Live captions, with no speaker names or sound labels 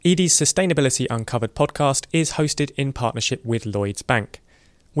Edie's Sustainability Uncovered podcast is hosted in partnership with Lloyds Bank.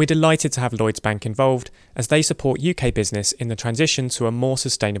 We're delighted to have Lloyds Bank involved as they support UK business in the transition to a more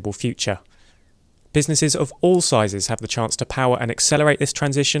sustainable future. Businesses of all sizes have the chance to power and accelerate this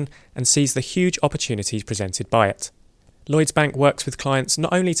transition and seize the huge opportunities presented by it. Lloyds Bank works with clients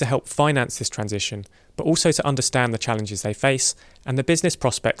not only to help finance this transition, but also to understand the challenges they face and the business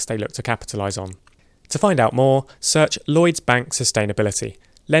prospects they look to capitalise on. To find out more, search Lloyds Bank Sustainability.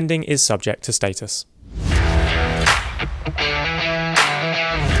 Lending is subject to status.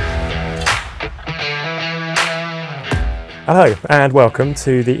 Hello and welcome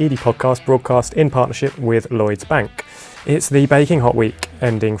to the Edie podcast broadcast in partnership with Lloyds Bank. It's the baking hot week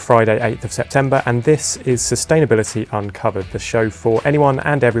ending Friday 8th of September and this is Sustainability Uncovered, the show for anyone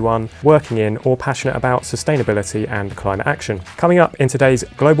and everyone working in or passionate about sustainability and climate action. Coming up in today's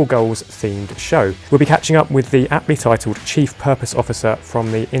Global Goals themed show, we'll be catching up with the aptly titled Chief Purpose Officer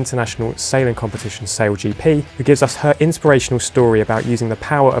from the international sailing competition SailGP, who gives us her inspirational story about using the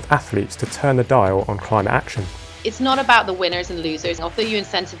power of athletes to turn the dial on climate action. It's not about the winners and losers. Although you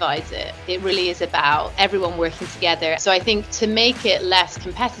incentivize it, it really is about everyone working together. So I think to make it less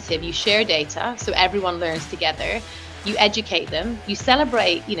competitive, you share data so everyone learns together. You educate them, you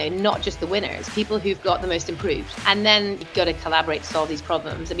celebrate, not just the winners, people who've got the most improved. And then you've got to collaborate to solve these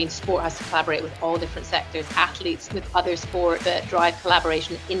problems. I mean, sport has to collaborate with all different sectors, athletes with other sport that drive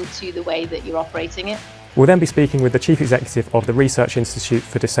collaboration into the way that you're operating it. We'll then be speaking with the Chief Executive of the Research Institute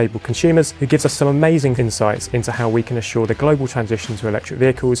for Disabled Consumers, who gives us some amazing insights into how we can assure the global transition to electric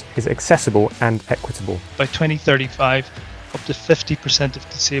vehicles is accessible and equitable. By 2035, up to 50% of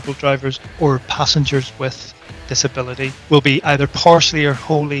disabled drivers or passengers with disability will be either partially or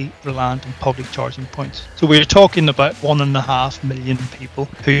wholly reliant on public charging points. So we're talking about 1.5 million people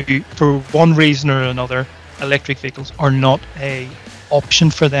who, for one reason or another, electric vehicles are not a option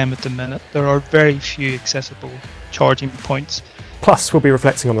for them at the minute. There are very few accessible charging points. Plus, we'll be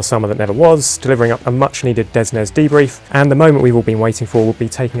reflecting on the summer that never was, delivering up a much-needed DESNES debrief, and the moment we've all been waiting for will be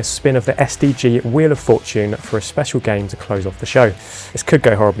taking a spin of the SDG Wheel of Fortune for a special game to close off the show. This could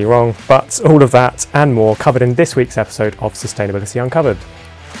go horribly wrong, but all of that and more covered in this week's episode of Sustainability Uncovered.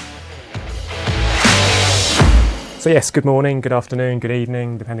 So yes, good morning, good afternoon, good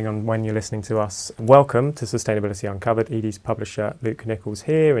evening, depending on when you're listening to us. Welcome to Sustainability Uncovered. Edie's publisher Luke Nichols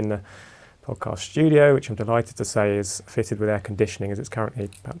here in the podcast studio, which I'm delighted to say is fitted with air conditioning as it's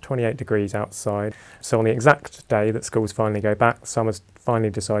currently about 28 degrees outside. So on the exact day that schools finally go back, summer's finally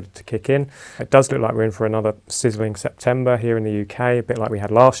decided to kick in. It does look like we're in for another sizzling September here in the UK, a bit like we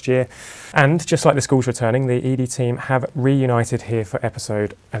had last year. And just like the schools returning, the Edie team have reunited here for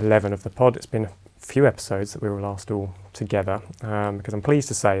episode 11 of the pod. It's been few episodes that we were last all together because I'm pleased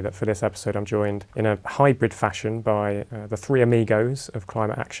to say that for this episode I'm joined in a hybrid fashion by the three amigos of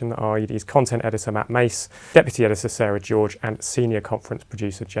climate action that are ED's content editor Matt Mace, deputy editor Sarah George and senior conference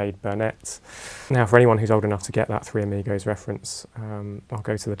producer Jade Burnett. Now for anyone who's old enough to get that three amigos reference, I'll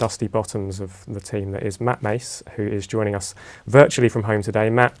go to the dusty bottoms of the team that is Matt Mace, who is joining us virtually from home today.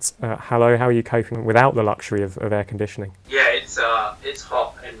 Matt, hello, how are you coping without the luxury of air conditioning? Yeah, it's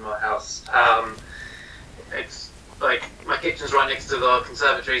hot in my house. It's like my kitchen's right next to the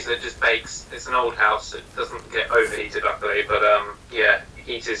conservatory, so it just bakes. It's an old house; it doesn't get overheated, luckily. But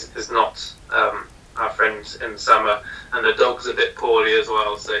heat is not our friend in the summer, and the dog's a bit poorly as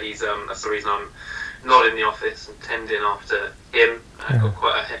well. So he's that's the reason I'm not in the office and tending after him. I got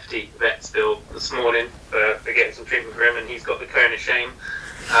quite a hefty vet's bill this morning for getting some treatment for him, and he's got the cone of shame.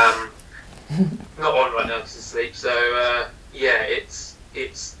 Not on right now to sleep. So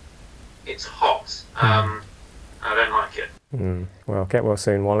it's hot. I don't like it. Well, get well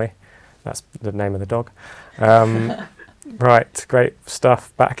soon, Wally. That's the name of the dog. Right, great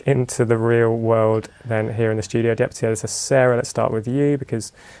stuff. Back into the real world then here in the studio. Deputy Editor Sarah, let's start with you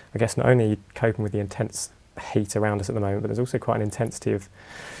because I guess not only are you coping with the intense heat around us at the moment, but there's also quite an intensity of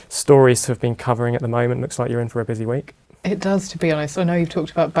stories to have been covering at the moment. Looks like you're in for a busy week. It does, to be honest. I know you've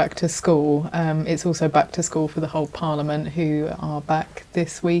talked about back to school. It's also back to school for the whole Parliament who are back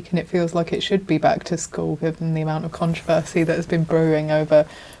this week, and it feels like it should be back to school given the amount of controversy that has been brewing over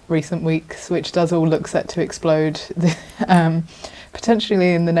recent weeks, which does all look set to explode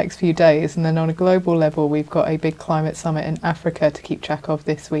potentially in the next few days. And then on a global level, we've got a big climate summit in Africa to keep track of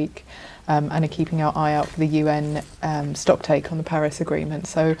this week and are keeping our eye out for the UN stocktake on the Paris Agreement.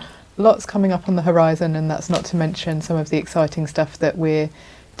 So lots coming up on the horizon, and that's not to mention some of the exciting stuff that we're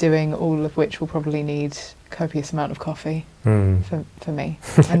doing, all of which will probably need copious amount of coffee for me.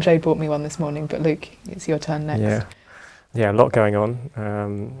 And Jade bought me one this morning, but Luke, it's your turn next. Yeah, a lot going on.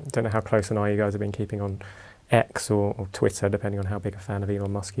 Don't know how close an eye you guys have been keeping on X or Twitter, depending on how big a fan of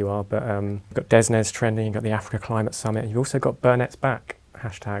Elon Musk you are. But you've got DESNES trending, you've got the Africa Climate Summit, you've also got Burnett's Back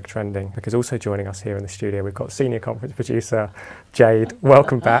hashtag trending, because also joining us here in the studio, we've got senior conference producer Jade.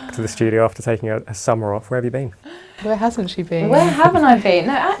 Welcome back to the studio after taking a summer off. Where have you been? Where hasn't she been? Where haven't I been?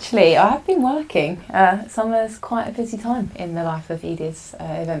 No, actually, I have been working. Summer's quite a busy time in the life of Edie's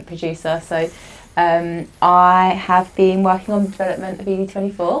event producer. So I have been working on the development of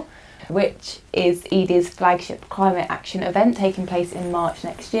ED24, which is Edie's flagship climate action event taking place in March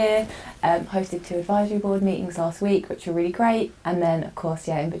next year. Hosted 2 advisory board meetings last week, which were really great. And then, of course,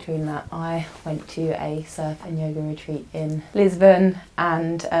 in between that, I went to a surf and yoga retreat in Lisbon.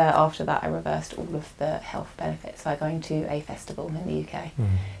 And after that, I reversed all of the health benefits by going to a festival in the UK.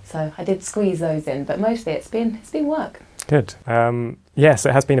 So I did squeeze those in, but mostly it's been work. Good. Yes,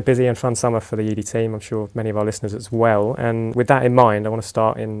 it has been a busy and fun summer for the ED team. I'm sure many of our listeners as well. And with that in mind, I want to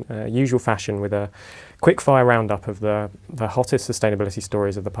start in usual fashion with a quick-fire roundup of the hottest sustainability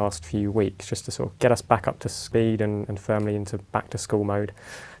stories of the past few weeks, just to sort of get us back up to speed and firmly into back-to-school mode.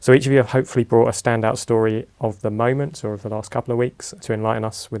 So each of you have hopefully brought a standout story of the moment or of the last couple of weeks to enlighten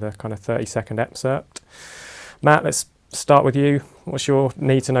us with a kind of 30-second excerpt. Matt, let's start with you. What's your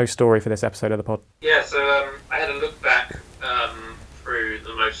need-to-know story for this episode of the pod? Yeah, so I had a look back through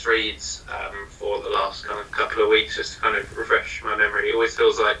the most reads for the last kind of couple of weeks, just to kind of refresh my memory. It always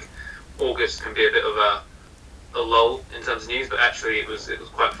feels like August can be a bit of a lull in terms of news, but actually it was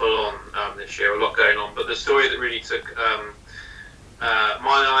quite full on this year, a lot going on. But the story that really took my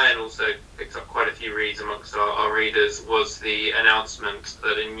eye and also picked up quite a few reads amongst our readers was the announcement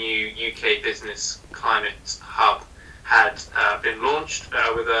that a new UK business climate hub had been launched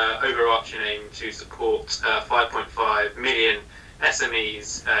with an overarching aim to support 5.5 million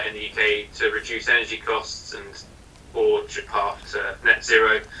SMEs in the UK to reduce energy costs and forge a path to net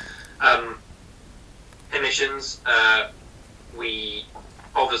zero emissions. We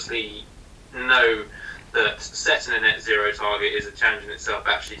obviously know that setting a net zero target is a challenge in itself.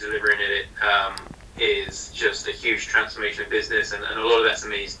 Actually delivering it is just a huge transformation of business, and a lot of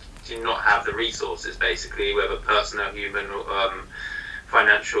SMEs do not have the resources, basically, whether personnel, human, or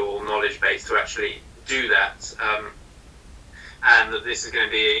financial knowledge base, to actually do that. And that this is going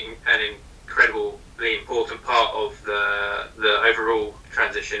to be an incredibly important part of the overall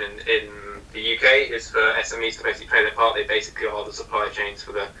transition in the UK, is for SMEs to basically play their part. They basically are the supply chains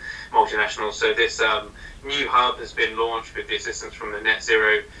for the multinationals. So this new hub has been launched with the assistance from the Net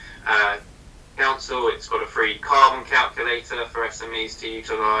Zero Council. It's got a free carbon calculator for SMEs to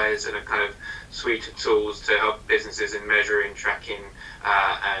utilise, and a kind of suite of tools to help businesses in measuring, tracking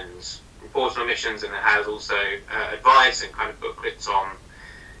and reporting emissions, and it has also advice and kind of booklets on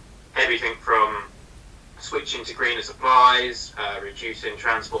everything from switching to greener supplies, reducing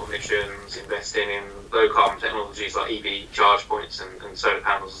transport emissions, investing in low carbon technologies like EV charge points and solar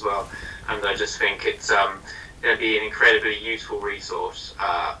panels as well. And I just think it's going to be an incredibly useful resource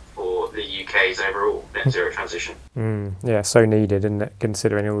for the UK's overall net zero transition. Yeah, so needed, isn't it,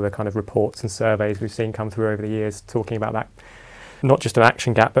 considering all the kind of reports and surveys we've seen come through over the years talking about that, not just an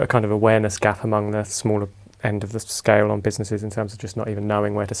action gap, but a kind of awareness gap among the smaller end of the scale on businesses in terms of just not even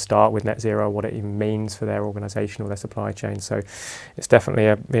knowing where to start with net zero, what it even means for their organisation or their supply chain. So it's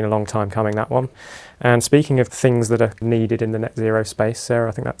definitely been a long time coming, that one. And speaking of things that are needed in the net zero space, Sarah,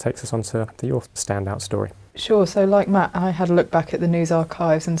 I think that takes us on to your standout story. Sure, so like Matt, I had a look back at the news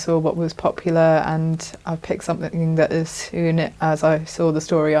archives and saw what was popular, and I picked something that as soon as I saw the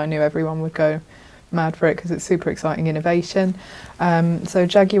story, I knew everyone would go mad for it because it's super exciting innovation. So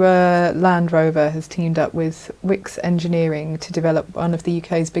Jaguar Land Rover has teamed up with Wix Engineering to develop one of the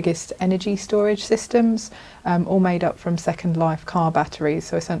UK's biggest energy storage systems, all made up from second life car batteries.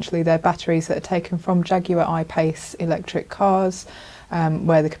 So essentially they're batteries that are taken from Jaguar I-Pace electric cars,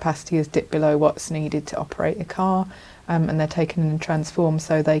 where the capacity is dipped below what's needed to operate a car, and they're taken and transformed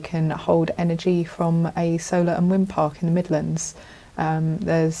so they can hold energy from a solar and wind park in the Midlands.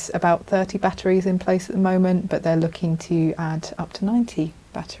 There's about 30 batteries in place at the moment, but they're looking to add up to 90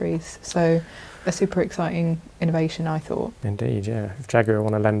 batteries. So a super exciting innovation, I thought. Indeed, yeah. If Jaguar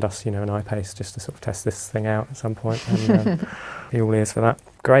want to lend us, an I-Pace just to sort of test this thing out at some point, and be all ears for that.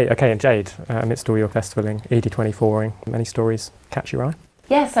 Great. Okay, and Jade, amidst all your festivaling, ED24ing, any stories catch your eye?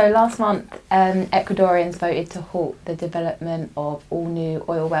 Yeah, so last month, Ecuadorians voted to halt the development of all new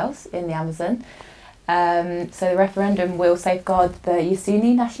oil wells in the Amazon. So the referendum will safeguard the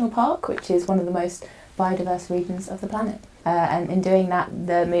Yasuni National Park, which is one of the most biodiverse regions of the planet. And in doing that,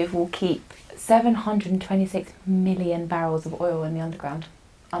 the move will keep 726 million barrels of oil in the underground.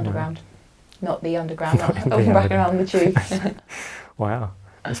 Not the underground, not racking around the tube. Wow.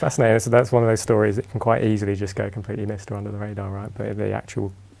 It's fascinating. So that's one of those stories that can quite easily just go completely missed or under the radar, right? But the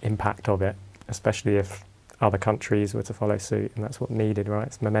actual impact of it, especially if other countries were to follow suit, and that's what's needed, right?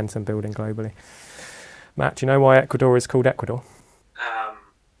 It's momentum building globally. Matt, do you know why Ecuador is called Ecuador?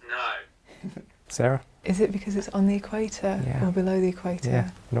 No. Sarah? Is it because it's on the equator or below the equator? Yeah,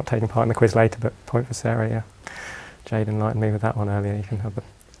 I'm not taking part in the quiz later, but point for Sarah, yeah. Jade enlightened me with that one earlier. You can have a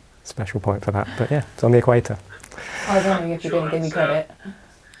special point for that. But yeah, it's on the equator. I was wondering if you're going to give me credit.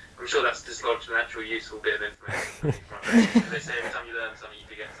 I'm sure that's dislodged an actual useful bit of information. They say every time you learn something, you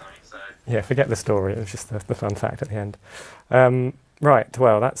forget something. So Yeah, forget the story. It was just the fun fact at the end. Right,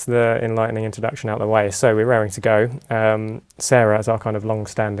 well, that's the enlightening introduction out of the way. So we're raring to go. Sarah, as our kind of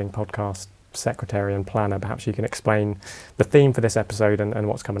long-standing podcast secretary and planner, perhaps you can explain the theme for this episode and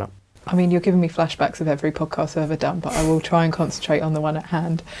what's coming up. I mean, you're giving me flashbacks of every podcast I've ever done, but I will try and concentrate on the one at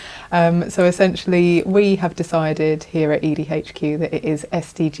hand. So essentially, we have decided here at EDHQ that it is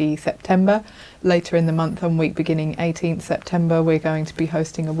SDG September. Later in the month, on week beginning 18th September, we're going to be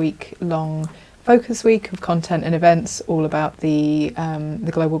hosting a week-long focus week of content and events all about the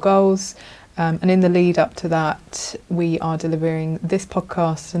global goals. And in the lead up to that, we are delivering this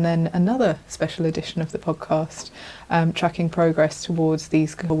podcast and then another special edition of the podcast, tracking progress towards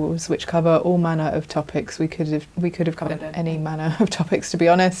these goals, which cover all manner of topics. We could have covered any manner of topics, to be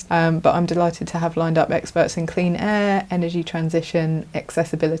honest. But I'm delighted to have lined up experts in clean air, energy transition,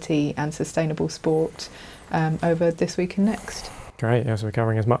 accessibility, and sustainable sport over this week and next. Great, yes, we're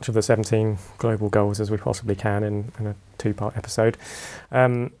covering as much of the 17 global goals as we possibly can in a two-part episode.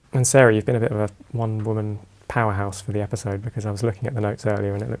 And Sarah, you've been a bit of a one-woman powerhouse for the episode, because I was looking at the notes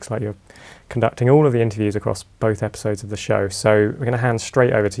earlier and it looks like you're conducting all of the interviews across both episodes of the show. So we're going to hand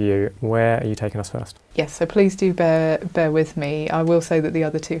straight over to you. Where are you taking us first? Yes, so please do bear with me. I will say that the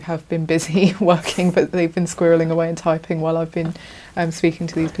other two have been busy working, but they've been squirreling away and typing while I've been speaking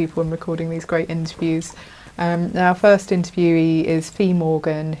to these people and recording these great interviews. Our first interviewee is Fee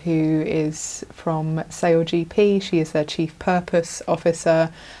Morgan, who is from SailGP. She is their Chief Purpose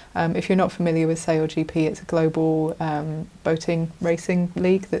Officer. If you're not familiar with SailGP, it's a global boating racing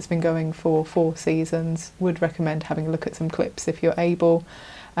league that's been going for 4 seasons. Would recommend having a look at some clips if you're able.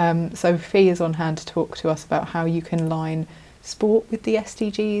 So Fee is on hand to talk to us about how you can line sport with the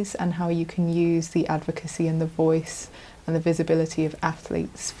SDGs and how you can use the advocacy and the voice and the visibility of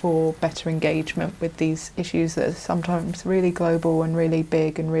athletes for better engagement with these issues that are sometimes really global and really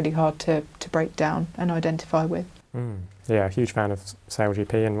big and really hard to break down and identify with. Yeah, a huge fan of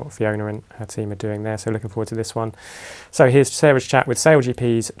SailGP and what Fiona and her team are doing there, so looking forward to this one. So here's Sarah's chat with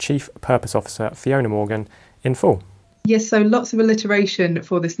SailGP's Chief Purpose Officer, Fiona Morgan, in full. Yes, so lots of alliteration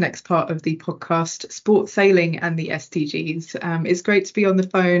for this next part of the podcast, sport, sailing and the SDGs. It's great to be on the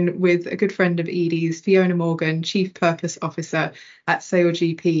phone with a good friend of Edie's, Fiona Morgan, Chief Purpose Officer at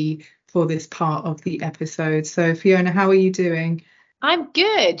SailGP, for this part of the episode. So Fiona, how are you doing? I'm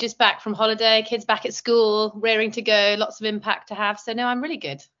good, just back from holiday, kids back at school, raring to go, lots of impact to have. So no, I'm really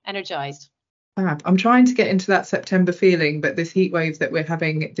good, energised. I'm trying to get into that September feeling, but this heat wave that we're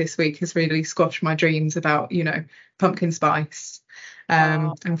having this week has really squashed my dreams about, pumpkin spice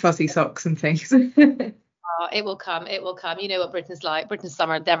and fuzzy socks and things. It will come. You know what Britain's like. Britain's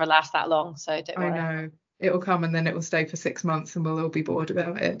summer never lasts that long, so don't worry. I know. It will come and then it will stay for 6 months and we'll all be bored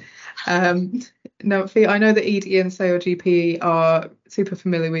about it. No, I know that Edie and SailGP are super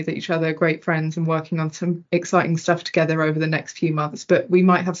familiar with each other, great friends, and working on some exciting stuff together over the next few months. But we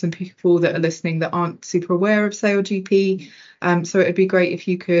might have some people that are listening that aren't super aware of SailGP. So it'd be great if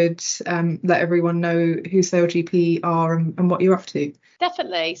you could let everyone know who SailGP are and what you're up to.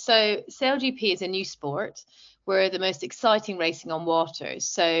 Definitely. So SailGP is a new sport. We're the most exciting racing on water.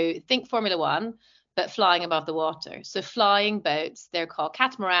 So think Formula One, but flying above the water. So flying boats, they're called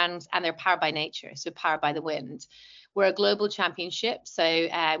catamarans and they're powered by nature, so powered by the wind. We're a global championship, so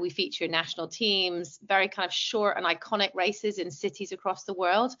we feature national teams, very kind of short and iconic races in cities across the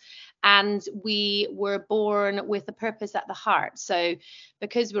world. And we were born with a purpose at the heart. So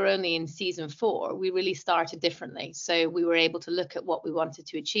because we're only in season 4, we really started differently. So we were able to look at what we wanted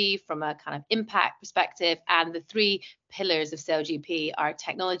to achieve from a kind of impact perspective. And the 3 pillars of SailGP are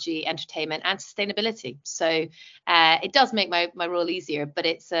technology, entertainment, and sustainability. So it does make my role easier, but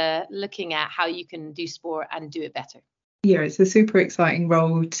it's looking at how you can do sport and do it better. Yeah, it's a super exciting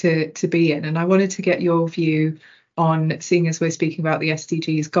role to be in. And I wanted to get your view on, seeing as we're speaking about the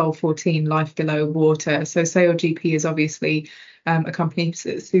SDGs, Goal 14, Life Below Water. So SailGP is obviously a company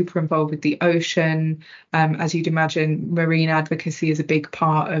that's super involved with the ocean. As you'd imagine, marine advocacy is a big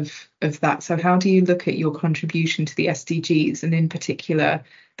part of that. So how do you look at your contribution to the SDGs, and in particular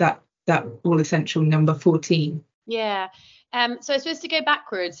that all essential number 14? Yeah. So I suppose to go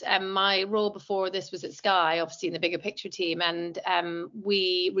backwards, my role before this was at Sky, obviously in the bigger picture team, and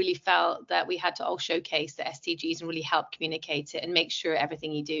we really felt that we had to all showcase the SDGs and really help communicate it and make sure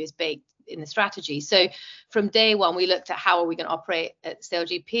everything you do is baked in the strategy. So from day one, we looked at how are we going to operate at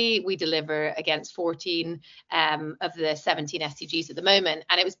SailGP. We deliver against 14 of the 17 SDGs at the moment,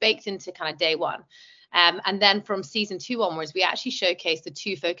 and it was baked into kind of day one. And then from season 2 onwards, we actually showcased the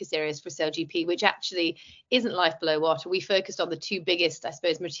 2 focus areas for SailGP, which actually isn't life below water. We focused on the 2 biggest, I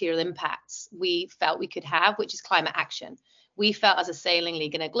suppose, material impacts we felt we could have, which is climate action. We felt as a sailing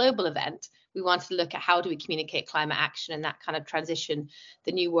league and a global event, we wanted to look at how do we communicate climate action and that kind of transition,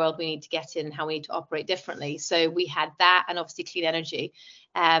 the new world we need to get in and how we need to operate differently. So we had that, and obviously clean energy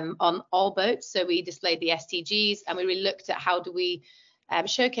on all boats. So we displayed the SDGs, and we really looked at how do we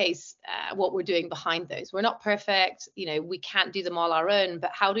showcase what we're doing behind those. We're not perfect, we can't do them all our own,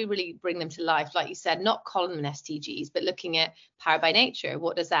 but how do we really bring them to life? Like you said, not calling them SDGs, but looking at power by nature.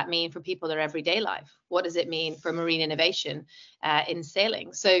 What does that mean for people in their everyday life? What does it mean for marine innovation in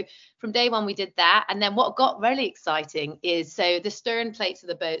sailing? So from day one, we did that. And then what got really exciting is, so the stern plates of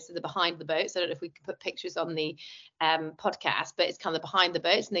the boats are the behind the boats. I don't know if we can put pictures on the podcast, but it's kind of the behind the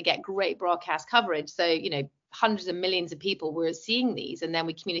boats, and they get great broadcast coverage. So, hundreds of millions of people were seeing these, and then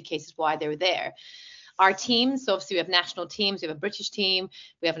we communicated why they were there. Our teams, so obviously we have national teams, we have a British team,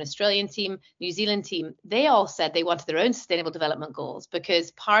 we have an Australian team, New Zealand team. They all said they wanted their own sustainable development goals,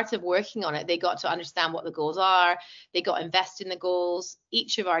 because part of working on it, they got to understand what the goals are, they got invested in the goals.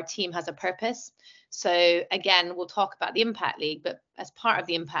 Each of our team has a purpose. So again, we'll talk about the Impact League, but as part of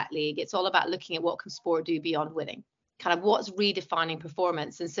the Impact League, it's all about looking at what can sport do beyond winning. Kind of what's redefining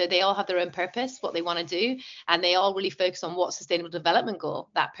performance. And so they all have their own purpose, what they want to do, and they all really focus on what sustainable development goal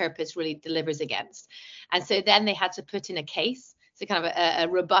that purpose really delivers against. And so then they had to put in a case, so kind of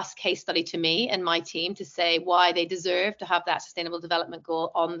a robust case study to me and my team to say why they deserve to have that sustainable development goal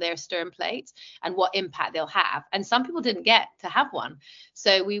on their stern plate and what impact they'll have. And some people didn't get to have one.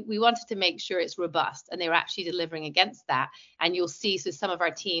 So we wanted to make sure it's robust, and they were actually delivering against that. And you'll see, so some of our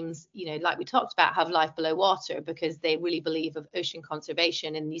teams, like we talked about, have life below water because they really believe of ocean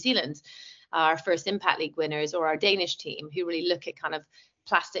conservation in New Zealand. Our first Impact League winners, or our Danish team, who really look at kind of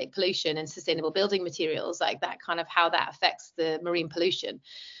plastic pollution and sustainable building materials, like that, kind of how that affects the marine pollution.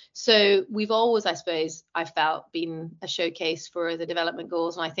 So we've always, I suppose, I felt, been a showcase for the development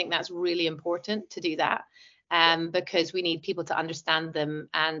goals. And I think that's really important to do that, because we need people to understand them.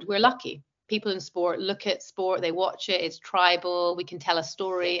 And we're lucky. People in sport look at sport, they watch it, it's tribal, we can tell a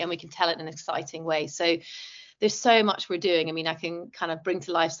story, and we can tell it in an exciting way. So there's so much we're doing. I mean, I can kind of bring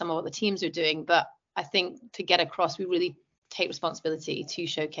to life some of what the teams are doing, but I think to get across, we really take responsibility to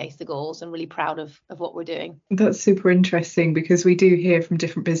showcase the goals, and really proud of what we're doing. That's super interesting, because we do hear from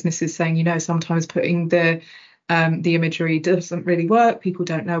different businesses saying, sometimes putting the imagery doesn't really work. People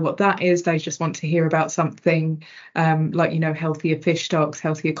don't know what that is. They just want to hear about something like, healthier fish stocks,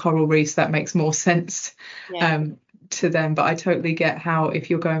 healthier coral reefs. That makes more sense to them. But I totally get how, if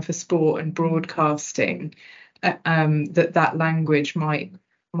you're going for sport and broadcasting, that language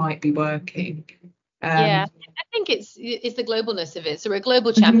might be working. I think it's the globalness of it. So we're a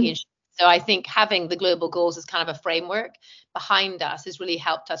global championship. So I think having the global goals as kind of a framework behind us has really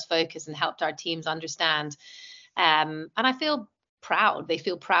helped us focus and helped our teams understand. And I feel proud. They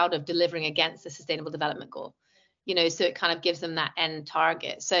feel proud of delivering against the sustainable development goal. So it kind of gives them that end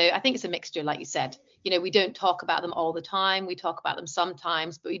target. So I think it's a mixture, like you said. We don't talk about them all the time. We talk about them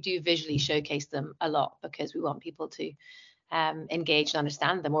sometimes, but we do visually showcase them a lot, because we want people to engage and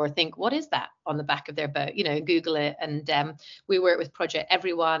understand them, or think, what is that on the back of their boat? Google it. And we work with Project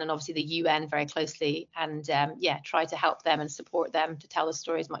Everyone and obviously the UN very closely, and try to help them and support them to tell the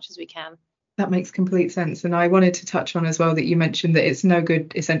story as much as we can. That makes complete sense. And I wanted to touch on as well that you mentioned that it's no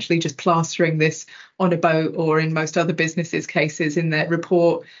good essentially just plastering this on a boat, or in most other businesses' cases in their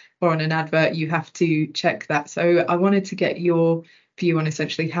report or on an advert. You have to check that. So I wanted to get your view on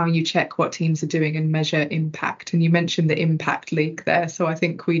essentially how you check what teams are doing and measure impact. And you mentioned the Impact League there. So I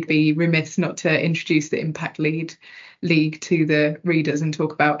think we'd be remiss not to introduce the Impact League to the readers and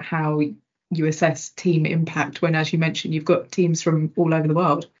talk about how you assess team impact when, as you mentioned, you've got teams from all over the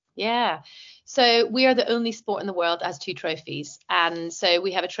world. Yeah. So we are the only sport in the world that has 2 trophies. And so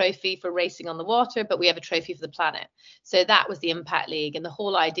we have a trophy for racing on the water, but we have a trophy for the planet. So that was the Impact League. And the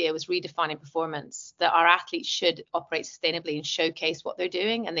whole idea was redefining performance, that our athletes should operate sustainably and showcase what they're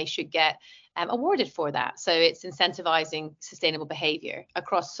doing, and they should get awarded for that. So it's incentivizing sustainable behavior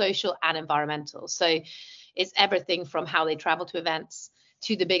across social and environmental. So it's everything from how they travel to events,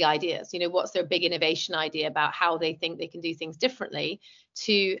 to the big ideas. What's their big innovation idea about how they think they can do things differently,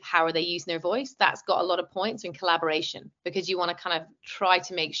 to how are they using their voice. That's got a lot of points in collaboration, because you want to kind of try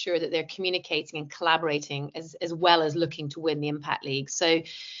to make sure that they're communicating and collaborating as well as looking to win the Impact League. So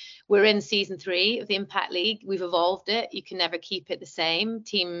we're in season 3 of the Impact League. We've evolved it. You can never keep it the same.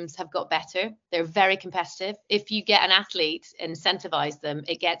 Teams have got better. They're very competitive. If you get an athlete and incentivize them,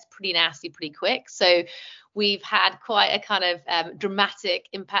 it gets pretty nasty pretty quick. So we've had quite a kind of dramatic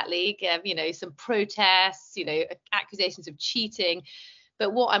Impact League, some protests, accusations of cheating.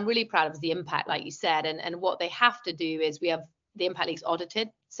 But what I'm really proud of is the impact, like you said, and what they have to do is we have the Impact League's audited.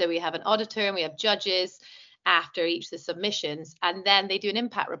 So we have an auditor and we have judges after each of the submissions, and then they do an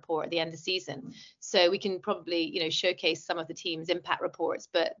impact report at the end of the season. So we can probably, showcase some of the team's impact reports,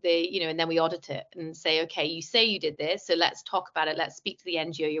 but they, and then we audit it and say, okay, you say you did this, so let's talk about it. Let's speak to the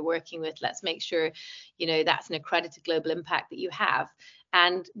NGO you're working with. Let's make sure, that's an accredited global impact that you have.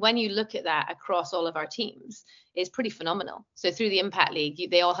 And when you look at that across all of our teams, it's pretty phenomenal. So through the Impact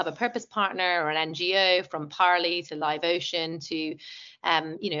League, they all have a purpose partner or an NGO, from Parley to Live Ocean to,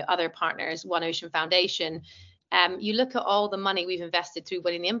 other partners, One Ocean Foundation. You look at all the money we've invested through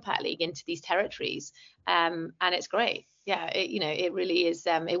winning the Impact League into these territories, and it's great. Yeah, it really is.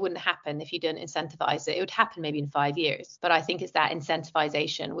 It wouldn't happen if you didn't incentivize it. It would happen maybe in 5 years, but I think it's that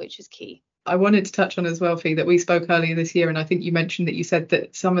incentivization which is key. I wanted to touch on as well, Fee, that we spoke earlier this year, and I think you mentioned that you said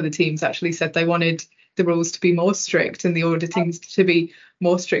that some of the teams actually said they wanted the rules to be more strict and the auditing to be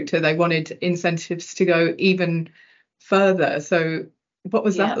more stricter. They wanted incentives to go even further. So what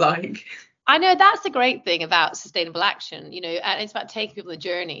was that like? I know that's the great thing about sustainable action, and it's about taking people on the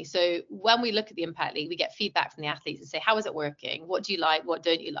journey. So when we look at the Impact League, we get feedback from the athletes and say, how is it working? What do you like? What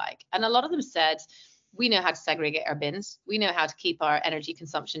don't you like? And a lot of them said, we know how to segregate our bins. We know how to keep our energy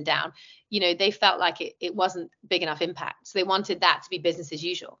consumption down. They felt like it wasn't big enough impact. So they wanted that to be business as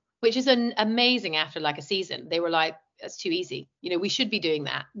usual, which is amazing after like a season. They were like, that's too easy. We should be doing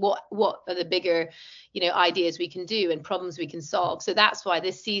that. What are the bigger, ideas we can do and problems we can solve? So that's why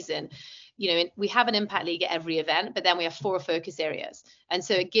this season, we have an Impact League at every event, but then we have 4 focus areas. And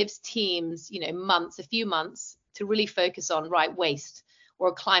so it gives teams, a few months to really focus on waste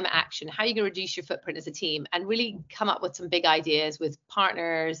or climate action. How are you going to reduce your footprint as a team, and really come up with some big ideas with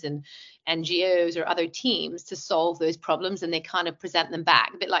partners and NGOs or other teams to solve those problems, and they kind of present them back,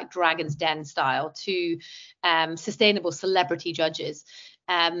 a bit like Dragon's Den style, to sustainable celebrity judges.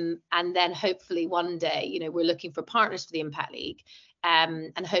 And then hopefully one day, we're looking for partners for the Impact League.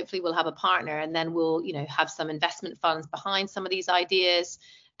 And hopefully we'll have a partner, and then we'll, have some investment funds behind some of these ideas.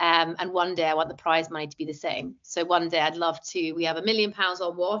 And one day I want the prize money to be the same. So one day I'd love to, we have £1 million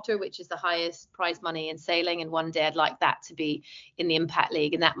on water, which is the highest prize money in sailing. And one day I'd like that to be in the Impact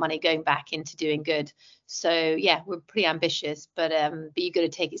League, and that money going back into doing good. So yeah, we're pretty ambitious, but you've got to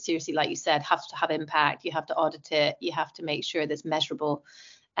take it seriously. Like you said, have to have impact. You have to audit it. You have to make sure there's measurable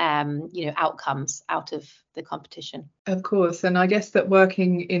outcomes out of the competition. Of course. And I guess that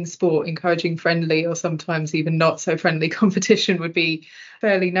working in sport, encouraging friendly or sometimes even not so friendly competition would be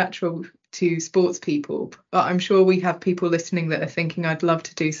fairly natural to sports people. But I'm sure we have people listening that are thinking, I'd love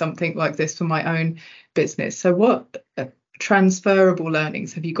to do something like this for my own business. So what transferable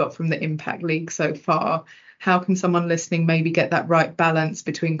learnings have you got from the Impact League so far? How can someone listening maybe get that right balance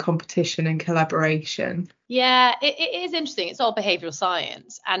between competition and collaboration? Yeah, it is interesting. It's all behavioural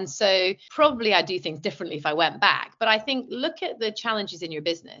science. And so probably I'd do things differently if I went back. But I think look at the challenges in your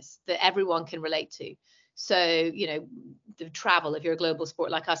business that everyone can relate to. So, the travel, if you're a global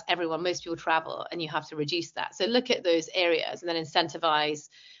sport like us, most people travel, and you have to reduce that. So look at those areas and then incentivize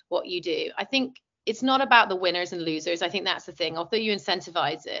what you do. I think it's not about the winners and losers. I think that's the thing. Although you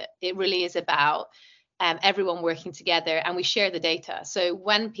incentivize it, it really is about everyone working together, and we share the data. So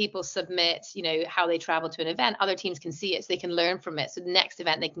when people submit, how they travel to an event, other teams can see it, so they can learn from it. So the next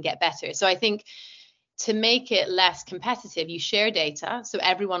event they can get better. So I think to make it less competitive, you share data so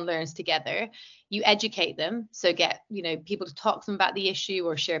everyone learns together. You educate them, so get people to talk to them about the issue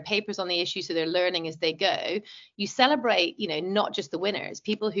or share papers on the issue, so they're learning as they go. You celebrate, not just the winners,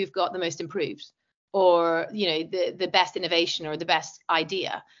 people who've got the most improved, or the best innovation or the best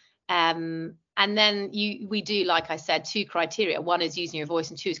idea. And then we do, like I said, 2 criteria. 1 is using your voice,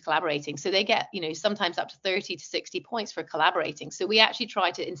 and 2 is collaborating. So they get, sometimes up to 30 to 60 points for collaborating. So we actually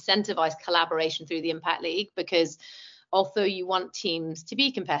try to incentivize collaboration through the Impact League, because although you want teams to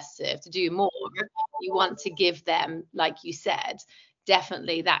be competitive, to do more, you want to give them, like you said,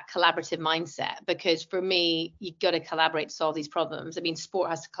 definitely that collaborative mindset, because for me, you've got to collaborate to solve these problems. I mean, sport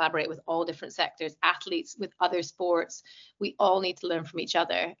has to collaborate with all different sectors, athletes with other sports. We all need to learn from each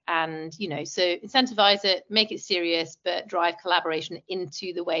other, and so incentivize it, make it serious, but drive collaboration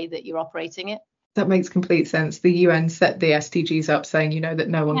into the way that you're operating it. That makes complete sense. The UN set the SDGs up saying, that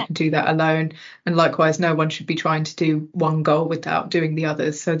no one can do that alone. And likewise, no one should be trying to do one goal without doing the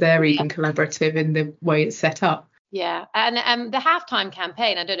others. So they're even collaborative in the way it's set up. Yeah, and the halftime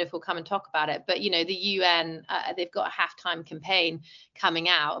campaign, I don't know if we'll come and talk about it, but the UN, they've got a halftime campaign coming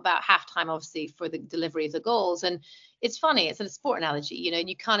out about halftime, obviously, for the delivery of the goals. And it's funny, it's a sport analogy,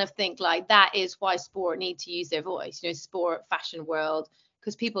 you kind of think like that is why sport need to use their voice, sport, fashion world,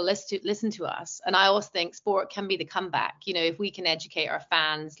 because people listen to us. And I always think sport can be the comeback. If we can educate our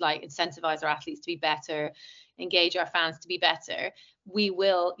fans, like incentivize our athletes to be better, engage our fans to be better, we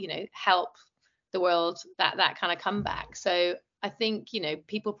will, help the world that kind of comeback. So I think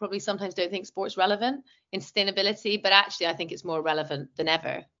people probably sometimes don't think sport's relevant in sustainability, but actually I think it's more relevant than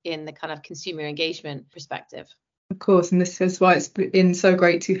ever in the kind of consumer engagement perspective. Of course, and this is why it's been so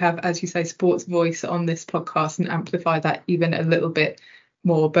great to have, as you say, sports voice on this podcast and amplify that even a little bit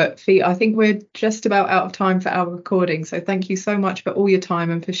more. But Fee, I think we're just about out of time for our recording, so thank you so much for all your time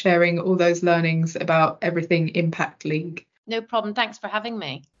and for sharing all those learnings about everything Impact League. No problem, thanks for having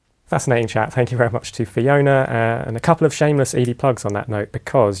me. Fascinating chat. Thank you very much to Fiona, and a couple of shameless Edie plugs on that note,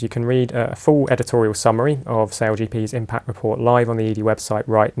 because you can read a full editorial summary of SailGP's Impact Report live on the Edie website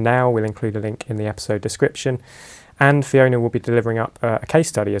right now. We'll include a link in the episode description. And Fiona will be delivering up a case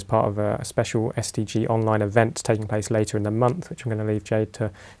study as part of a special SDG online event taking place later in the month, which I'm going to leave Jade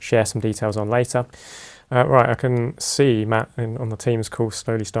to share some details on later. Right, I can see Matt on the Teams call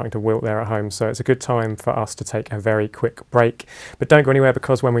slowly starting to wilt there at home, so it's a good time for us to take a very quick break. But don't go anywhere,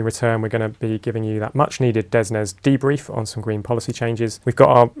 because when we return, we're going to be giving you that much-needed DESNZ debrief on some green policy changes. We've got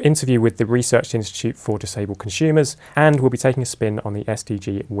our interview with the Research Institute for Disabled Consumers, and we'll be taking a spin on the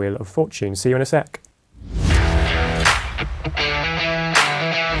SDG Wheel of Fortune. See you in a sec.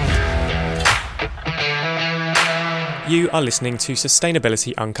 You are listening to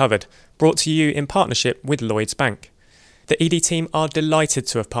Sustainability Uncovered, brought to you in partnership with Lloyds Bank. The ED team are delighted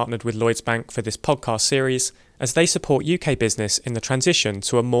to have partnered with Lloyds Bank for this podcast series, as they support UK business in the transition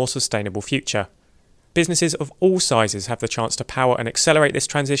to a more sustainable future. Businesses of all sizes have the chance to power and accelerate this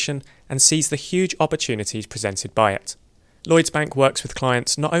transition and seize the huge opportunities presented by it. Lloyds Bank works with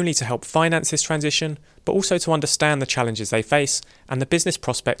clients not only to help finance this transition, but also to understand the challenges they face and the business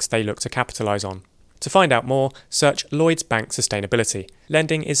prospects they look to capitalise on. To find out more, search Lloyds Bank Sustainability.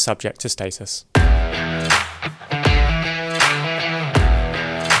 Lending is subject to status.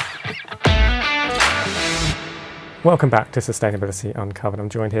 Welcome back to Sustainability Uncovered. I'm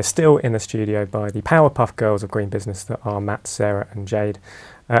joined here still in the studio by the Powerpuff Girls of green business that are Matt, Sarah and Jade.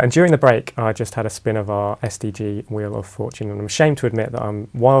 And during the break, I just had a spin of our SDG Wheel of Fortune, and I'm ashamed to admit that I'm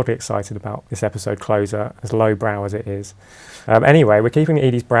wildly excited about this episode closer, as lowbrow as it is. Anyway, we're keeping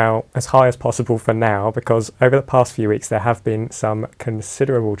Edie's brow as high as possible for now, because over the past few weeks there have been some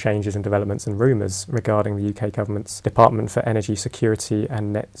considerable changes and developments and rumours regarding the UK government's Department for Energy Security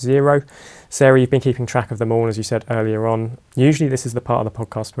and Net Zero. Sarah, you've been keeping track of them all, as you said earlier on. Usually this is the part of the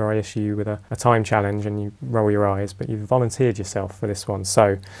podcast where I issue you with a time challenge and you roll your eyes, but you've volunteered yourself for this one.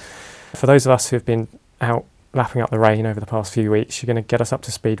 So for those of us who have been out lapping up the rain over the past few weeks, you're going to get us up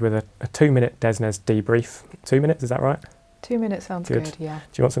to speed with a 2-minute DESNZ debrief. 2 minutes, is that right? 2 minutes sounds good, yeah.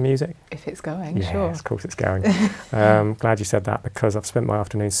 Do you want some music? If it's going, yes, sure. Of course it's going. Glad you said that, because I've spent my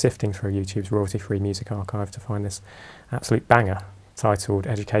afternoon sifting through YouTube's royalty-free music archive to find this absolute banger titled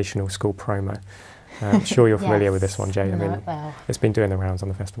Educational School Promo. I'm sure you're familiar with this one, Jade. I mean, it's been doing the rounds on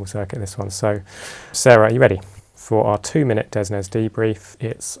the festival circuit, this one. So, Sarah, are you ready for our 2-minute DESNZ debrief?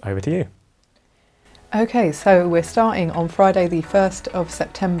 It's over to you. Okay, so we're starting on Friday the 1st of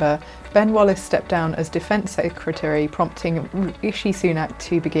September. Ben Wallace stepped down as Defence Secretary, prompting Rishi Sunak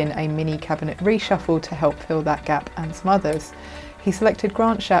to begin a mini cabinet reshuffle to help fill that gap and some others. He selected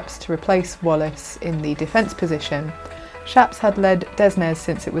Grant Shapps to replace Wallace in the defence position. Shapps had led DESNZ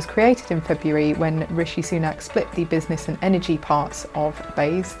since it was created in February, when Rishi Sunak split the business and energy parts of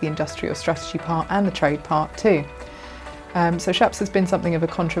BEIS, the industrial strategy part and the trade part too. So Shapps has been something of a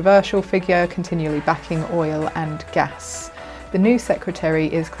controversial figure, continually backing oil and gas. The new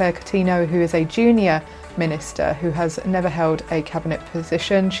secretary is Claire Coutinho, who is a junior minister who has never held a cabinet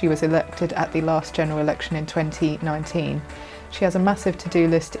position. She was elected at the last general election in 2019. She has a massive to-do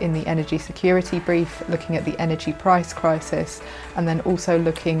list in the energy security brief, looking at the energy price crisis, and then also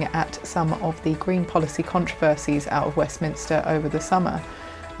looking at some of the green policy controversies out of Westminster over the summer.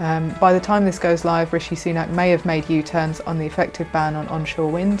 By the time this goes live, Rishi Sunak may have made U-turns on the effective ban on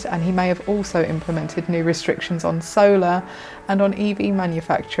onshore wind, and he may have also implemented new restrictions on solar and on EV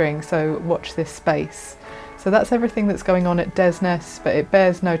manufacturing, so watch this space. So that's everything that's going on at DESNES, but it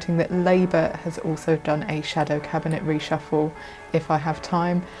bears noting that Labour has also done a shadow cabinet reshuffle, if I have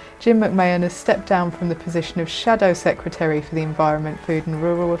time. Jim McMahon has stepped down from the position of Shadow Secretary for the Environment, Food and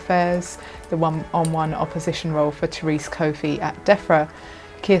Rural Affairs, the one-on-one opposition role for Therese Coffey at DEFRA.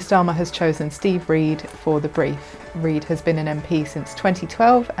 Keir Starmer has chosen Steve Reid for the brief. Reid has been an MP since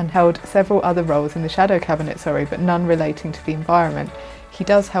 2012 and held several other roles in the shadow cabinet, but none relating to the environment. He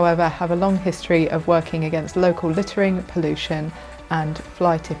does, however, have a long history of working against local littering, pollution and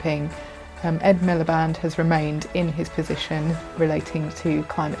fly tipping. Ed Miliband has remained in his position relating to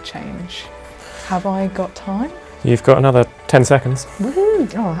climate change. Have I got time? You've got another 10 seconds.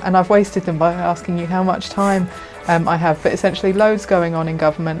 Woohoo! Oh, and I've wasted them by asking you how much time I have, but essentially loads going on in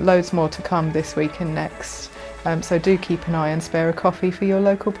government, loads more to come this week and next. So do keep an eye and spare a coffee for your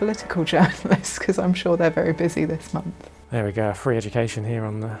local political journalists, because I'm sure they're very busy this month. There we go, free education here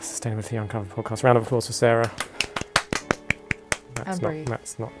on the Sustainability Uncovered podcast. Round of applause for Sarah.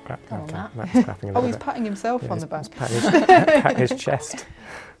 Matt's not clapping. Okay. Matt's clapping a little he's bit. patting himself on the back. Patting his chest.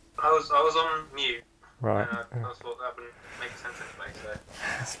 I was on mute. Right. I thought that wouldn't make sense anyway. So.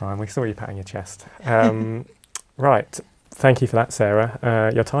 That's fine. We saw you patting your chest. Right. Thank you for that,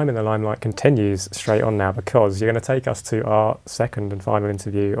 Sarah. Your time in the limelight continues straight on now, because you're going to take us to our second and final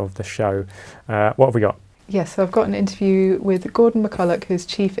interview of the show. What have we got? Yes, so I've got an interview with Gordon McCulloch, who's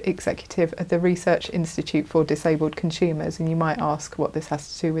Chief Executive at the Research Institute for Disabled Consumers, and you might ask what this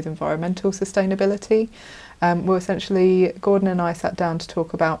has to do with environmental sustainability. Well, essentially, Gordon and I sat down to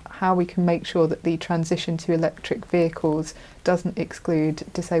talk about how we can make sure that the transition to electric vehicles doesn't exclude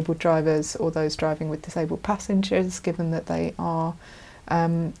disabled drivers or those driving with disabled passengers, given that they are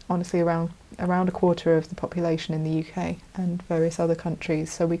honestly around a quarter of the population in the UK and various other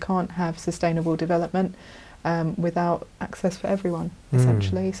countries. So we can't have sustainable development without access for everyone,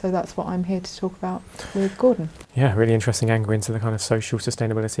 essentially. So that's what I'm here to talk about with Gordon. Yeah, really interesting angle into the kind of social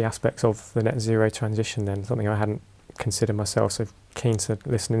sustainability aspects of the net zero transition then, something I hadn't considered myself, so keen to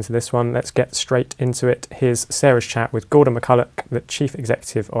listen into this one. Let's get straight into it. Here's Sarah's chat with Gordon McCulloch, the Chief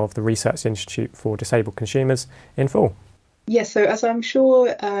Executive of the Research Institute for Disabled Consumers, in full. Yes, so as I'm sure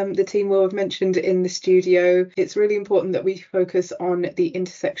the team will have mentioned in the studio, it's really important that we focus on the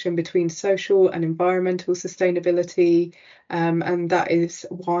intersection between social and environmental sustainability, and that is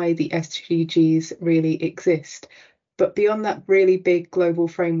why the SDGs really exist. But beyond that really big global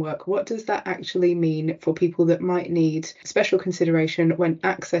framework, what does that actually mean for people that might need special consideration when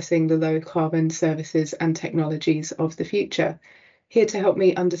accessing the low carbon services and technologies of the future? Here to help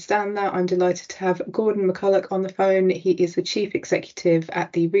me understand that, I'm delighted to have Gordon McCulloch on the phone. He is the Chief Executive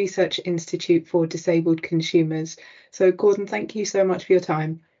at the Research Institute for Disabled Consumers. So, Gordon, thank you so much for your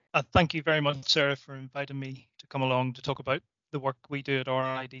time. Thank you very much, Sarah, for inviting me to come along to talk about the work we do at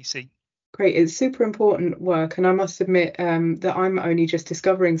RIDC. Great, it's super important work, and I must admit that I'm only just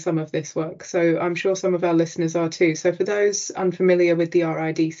discovering some of this work, so I'm sure some of our listeners are too. So for those unfamiliar with the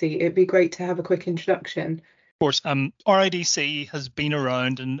RIDC, it'd be great to have a quick introduction. Of course, RIDC has been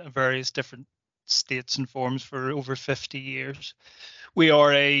around in various different states and forms for over 50 years. We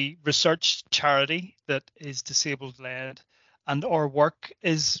are a research charity that is disabled led, and our work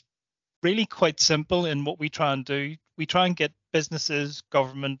is really quite simple in what we try and do. We try and get businesses,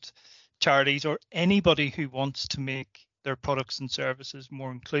 government, charities, or anybody who wants to make their products and services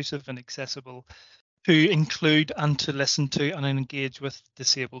more inclusive and accessible, to include and to listen to and engage with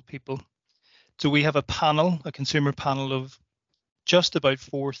disabled people. So we have a panel, a consumer panel of just about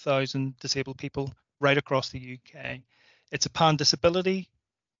 4,000 disabled people right across the UK. It's a pan-disability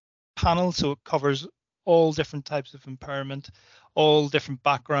panel, so it covers all different types of impairment, all different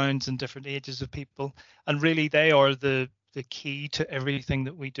backgrounds and different ages of people. And really they are the key to everything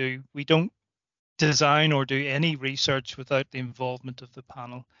that we do. We don't design or do any research without the involvement of the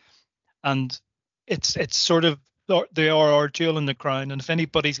panel. And it's sort of, they are our jewel in the crown, and if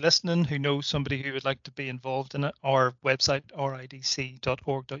anybody's listening who knows somebody who would like to be involved in it, our website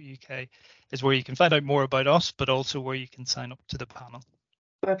ridc.org.uk is where you can find out more about us, but also where you can sign up to the panel.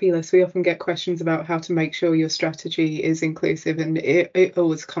 Fabulous. We often get questions about how to make sure your strategy is inclusive, and it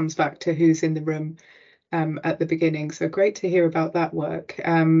always comes back to who's in the room at the beginning. So great to hear about that work.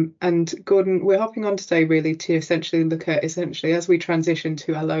 And Gordon, we're hopping on today really to essentially look at as we transition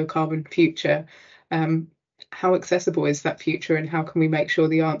to a low carbon future, how accessible is that future, and how can we make sure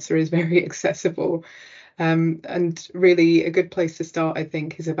the answer is very accessible? And really a good place to start, I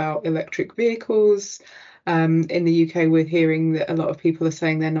think, is about electric vehicles. In the UK, we're hearing that a lot of people are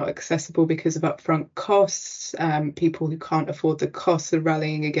saying they're not accessible because of upfront costs. People who can't afford the costs are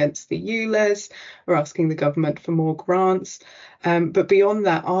rallying against the ULEZ or asking the government for more grants. But beyond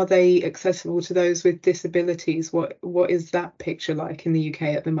that, are they accessible to those with disabilities? What is that picture like in the UK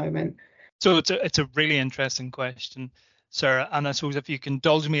at the moment? So it's a really interesting question, Sarah. And I suppose if you can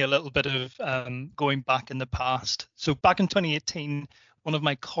indulge me a little bit of going back in the past. So back in 2018, one of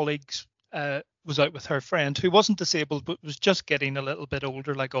my colleagues was out with her friend who wasn't disabled but was just getting a little bit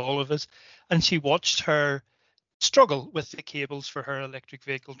older, like all of us, and she watched her struggle with the cables for her electric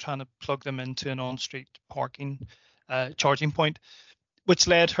vehicle, trying to plug them into an on-street parking charging point, which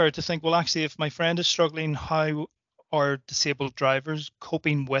led her to think, well, actually, if my friend is struggling, how are disabled drivers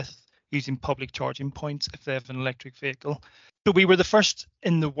coping with using public charging points if they have an electric vehicle? So we were the first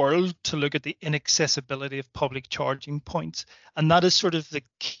in the world to look at the inaccessibility of public charging points. And that is sort of the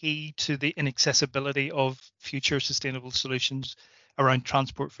key to the inaccessibility of future sustainable solutions around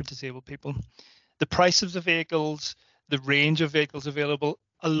transport for disabled people. The price of the vehicles, the range of vehicles available,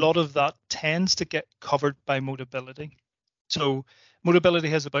 a lot of that tends to get covered by Motability. So Motability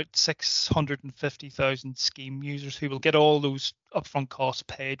has about 650,000 scheme users who will get all those upfront costs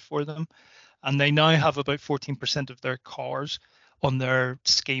paid for them. And they now have about 14% of their cars on their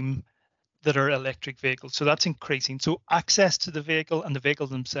scheme that are electric vehicles. So that's increasing. So access to the vehicle and the vehicle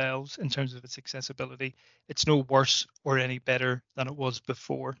themselves in terms of its accessibility, it's no worse or any better than it was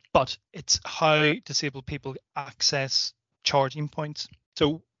before. But it's how disabled people access charging points.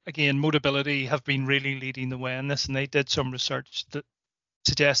 So again, Motability have been really leading the way in this, and they did some research that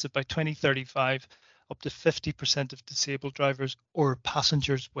suggested by 2035, up to 50% of disabled drivers or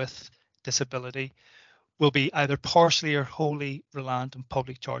passengers with disability will be either partially or wholly reliant on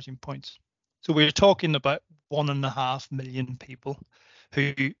public charging points. So we're talking about 1.5 million people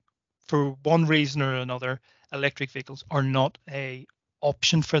who, for one reason or another, electric vehicles are not an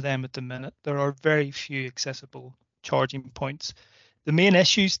option for them at the minute. There are very few accessible charging points. The main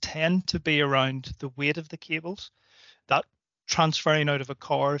issues tend to be around the weight of the cables, that transferring out of a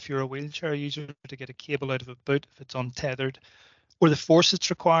car if you're a wheelchair user to get a cable out of a boot if it's untethered, or the force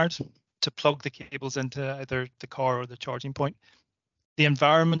that's required to plug the cables into either the car or the charging point. The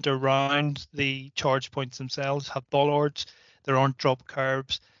environment around the charge points themselves have bollards, there aren't drop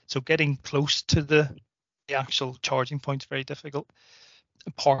curbs, so getting close to the actual charging point is very difficult.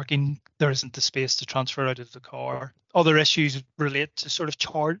 Parking, there isn't the space to transfer out of the car. Other issues relate to sort of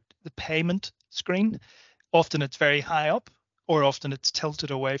the payment screen. Often it's very high up, or often it's tilted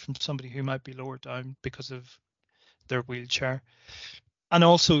away from somebody who might be lower down because of their wheelchair. And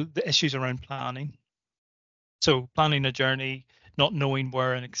also the issues around planning. So planning a journey, not knowing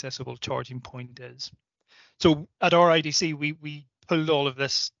where an accessible charging point is. So at our IDC, we pulled all of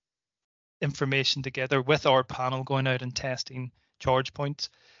this information together with our panel going out and testing charge points.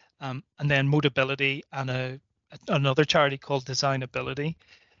 And then Motability and another charity called Designability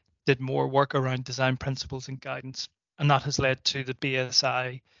did more work around design principles and guidance. And that has led to the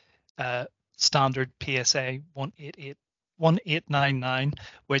BSI standard PSA 1899,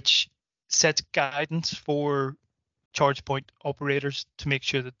 which sets guidance for charge point operators to make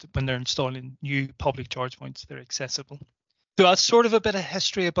sure that when they're installing new public charge points, they're accessible. So that's sort of a bit of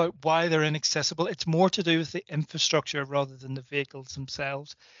history about why they're inaccessible. It's more to do with the infrastructure rather than the vehicles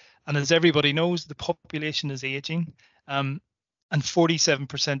themselves. And as everybody knows, the population is aging. And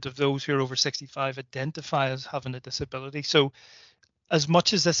 47% of those who are over 65 identify as having a disability. So as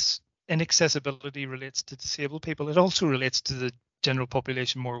much as this inaccessibility relates to disabled people, it also relates to the general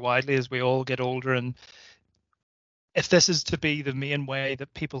population more widely as we all get older. And if this is to be the main way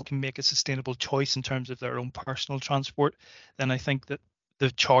that people can make a sustainable choice in terms of their own personal transport, then I think that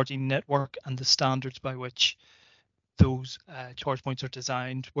the charging network and the standards by which those charge points are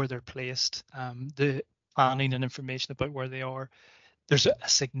designed, where they're placed, the planning and information about where they are, there's a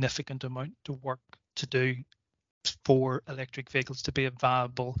significant amount of work to do for electric vehicles to be a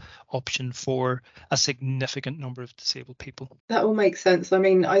viable option for a significant number of disabled people. That all makes sense. I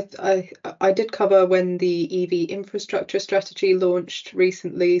mean, I did cover when the EV infrastructure strategy launched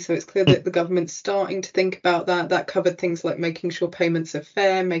recently, so it's clear that the government's starting to think about that. That covered things like making sure payments are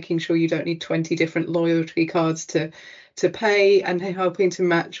fair, making sure you don't need 20 different loyalty cards to pay, and helping to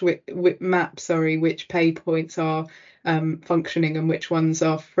map which pay points are functioning and which ones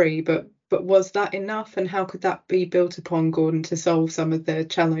are free. But was that enough, and how could that be built upon, Gordon, to solve some of the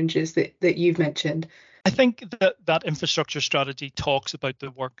challenges that you've mentioned? I think that infrastructure strategy talks about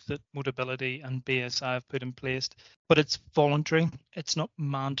the work that Motability and BSI have put in place, but it's voluntary, it's not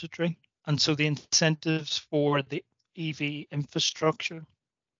mandatory. And so the incentives for the EV infrastructure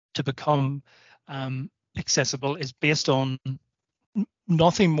to become accessible is based on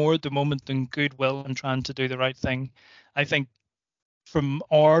nothing more at the moment than goodwill and trying to do the right thing. I think from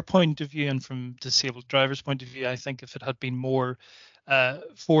our point of view and from disabled drivers' point of view, I think if it had been more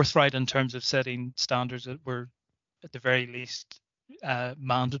forthright in terms of setting standards that were at the very least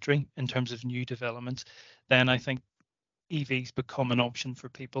mandatory in terms of new developments, then I think EVs become an option for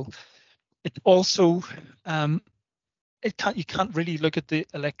people. It also you can't really look at the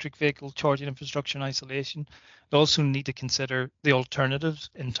electric vehicle charging infrastructure in isolation. You also need to consider the alternatives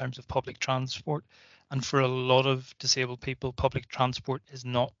in terms of public transport. And for a lot of disabled people, public transport is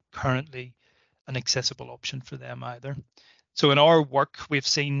not currently an accessible option for them either. So in our work, we've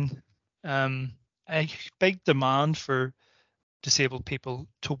seen a big demand for disabled people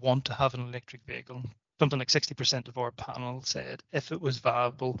to want to have an electric vehicle. Something like 60% of our panel said if it was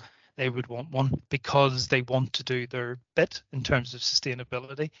viable, they would want one because they want to do their bit in terms of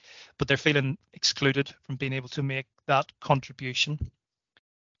sustainability, but they're feeling excluded from being able to make that contribution.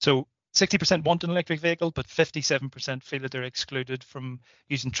 So 60% want an electric vehicle, but 57% feel that they're excluded from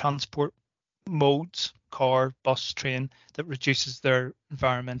using transport modes, car, bus, train, that reduces their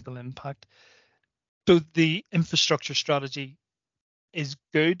environmental impact. So the infrastructure strategy is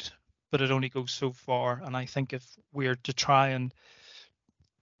good, but it only goes so far. And I think if we're to try and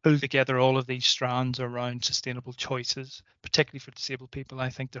pull together all of these strands around sustainable choices, particularly for disabled people, I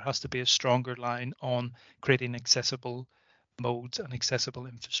think there has to be a stronger line on creating accessible modes and accessible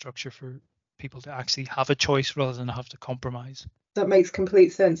infrastructure for people to actually have a choice rather than have to compromise. That makes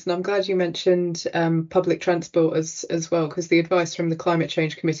complete sense. And I'm glad you mentioned public transport as well, because the advice from the Climate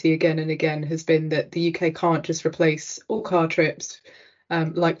Change Committee again and again has been that the UK can't just replace all car trips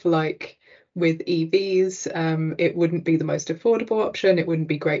like for like with EVs. It wouldn't be the most affordable option. It wouldn't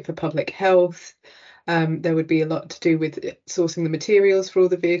be great for public health. There would be a lot to do with sourcing the materials for all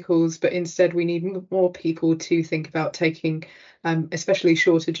the vehicles, but instead we need more people to think about taking especially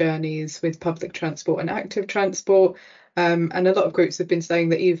shorter journeys with public transport and active transport. And a lot of groups have been saying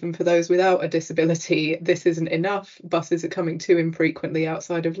that even for those without a disability, this isn't enough. Buses are coming too infrequently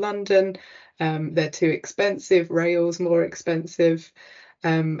outside of London. They're too expensive, rail's more expensive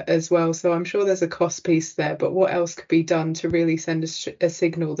as well. So I'm sure there's a cost piece there, but what else could be done to really send a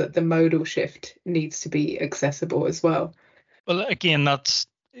signal that the modal shift needs to be accessible as well? Well, again,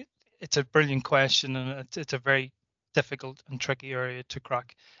 it's a brilliant question, and it's a very difficult and tricky area to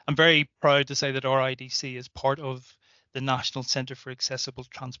crack. I'm very proud to say that our IDC is part of the National Centre for Accessible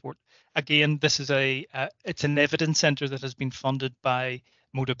Transport. Again, this is it's an evidence centre that has been funded by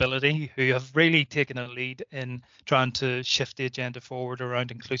Modability, who have really taken a lead in trying to shift the agenda forward around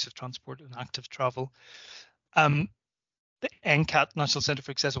inclusive transport and active travel. The NCAT, National Centre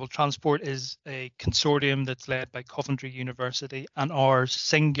for Accessible Transport, is a consortium that's led by Coventry University, and our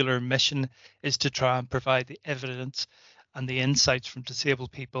singular mission is to try and provide the evidence and the insights from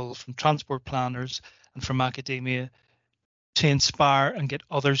disabled people, from transport planners, and from academia to inspire and get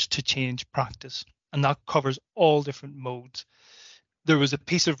others to change practice. And that covers all different modes. There was a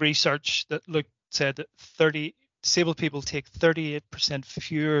piece of research that said that disabled people take 38%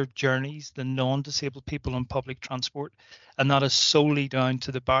 fewer journeys than non-disabled people on public transport, and that is solely down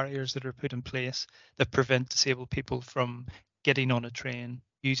to the barriers that are put in place that prevent disabled people from getting on a train,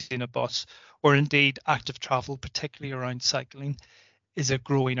 using a bus, or indeed active travel, particularly around cycling, is a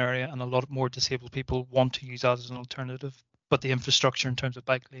growing area, and a lot more disabled people want to use that as an alternative. But the infrastructure in terms of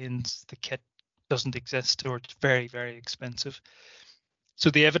bike lanes, the kit doesn't exist, or it's very, very expensive. So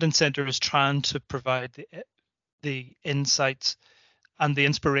the Evidence Centre is trying to provide the insights and the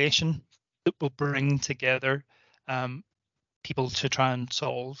inspiration that will bring together people to try and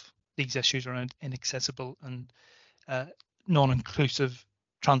solve these issues around inaccessible and non-inclusive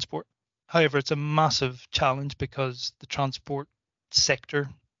transport. However, it's a massive challenge because the transport sector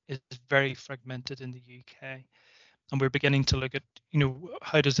is very fragmented in the UK. And we're beginning to look at,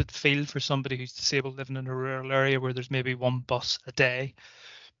 how does it feel for somebody who's disabled living in a rural area where there's maybe one bus a day?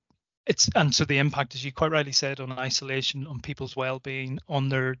 And so the impact, as you quite rightly said, on isolation, on people's well-being, on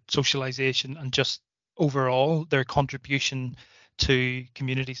their socialization, and just overall their contribution to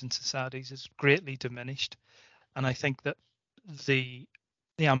communities and societies is greatly diminished. And I think that the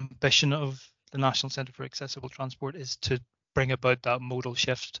ambition of the National Centre for Accessible Transport is to bring about that modal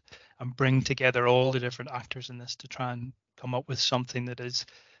shift and bring together all the different actors in this to try and come up with something that is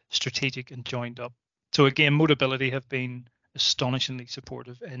strategic and joined up. So again, Modability have been astonishingly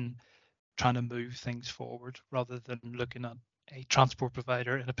supportive in trying to move things forward rather than looking at a transport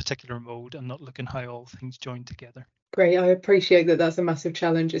provider in a particular mode and not looking how all things join together. Great. I appreciate that that's a massive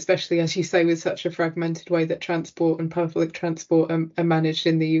challenge, especially as you say, with such a fragmented way that transport and public transport are managed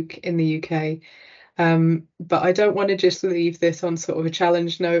in the UK. But I don't want to just leave this on sort of a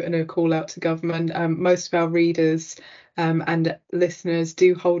challenge note and a call out to government. Most of our readers and listeners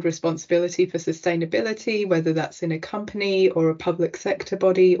do hold responsibility for sustainability, whether that's in a company or a public sector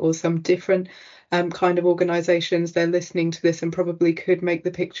body or some different kind of organisations. They're listening to this and probably could make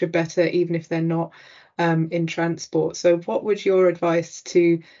the picture better, even if they're not in transport. So what would your advice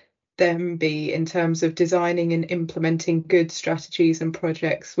to them be in terms of designing and implementing good strategies and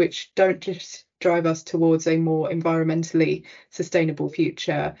projects which don't just drive us towards a more environmentally sustainable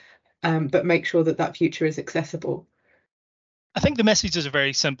future, but make sure that that future is accessible? I think the message is a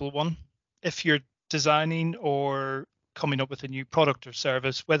very simple one. If you're designing or coming up with a new product or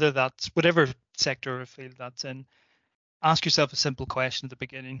service, whether that's whatever sector or field that's in, ask yourself a simple question at the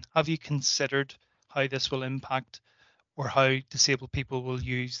beginning. Have you considered how this will impact or how disabled people will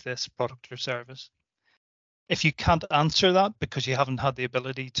use this product or service? If you can't answer that because you haven't had the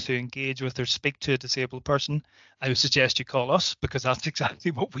ability to engage with or speak to a disabled person, I would suggest you call us, because that's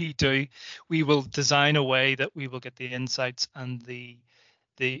exactly what we do. We will design a way that we will get the insights and the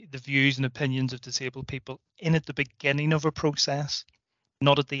views and opinions of disabled people in at the beginning of a process,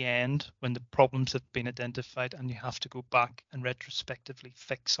 not at the end when the problems have been identified and you have to go back and retrospectively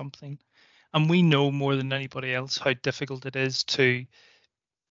fix something. And we know more than anybody else how difficult it is to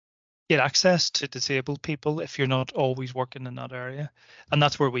get access to disabled people if you're not always working in that area. And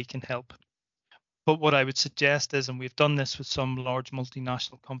that's where we can help. But what I would suggest is, and we've done this with some large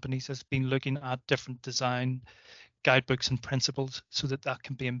multinational companies, has been looking at different design guidebooks and principles so that that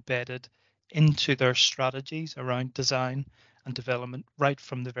can be embedded into their strategies around design and development right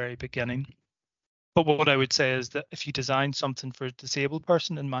from the very beginning. But what I would say is that if you design something for a disabled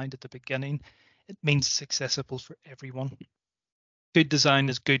person in mind at the beginning, it means it's accessible for everyone. Good design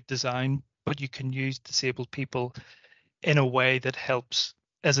is good design, but you can use disabled people in a way that helps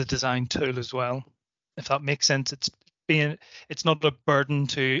as a design tool as well. If that makes sense, it's not a burden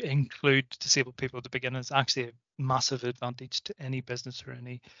to include disabled people at the beginning. It's actually a massive advantage to any business or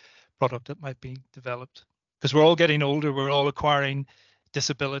any product that might be developed. Because we're all getting older, we're all acquiring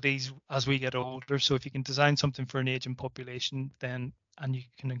disabilities as we get older. So if you can design something for an aging population, then and you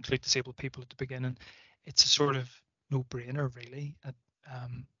can include disabled people at the beginning, it's a sort of no-brainer, really.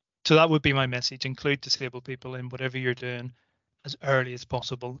 So that would be my message. Include disabled people in whatever you're doing as early as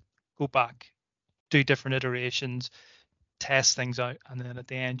possible. Go back, do different iterations, test things out, and then at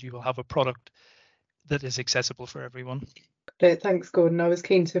the end you will have a product that is accessible for everyone. Thanks, Gordon. I was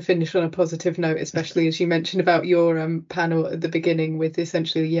keen to finish on a positive note, especially as you mentioned about your panel at the beginning with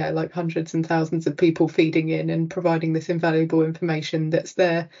essentially, like hundreds and thousands of people feeding in and providing this invaluable information that's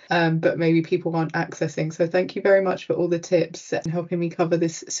there, but maybe people aren't accessing. So thank you very much for all the tips and helping me cover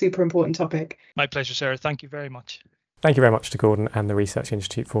this super important topic. My pleasure, Sarah. Thank you very much. Thank you very much to Gordon and the Research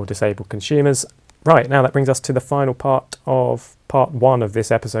Institute for Disabled Consumers. Right, now that brings us to the final part one of this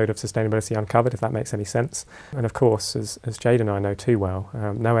episode of Sustainability Uncovered, if that makes any sense. And of course, as Jade and I know too well,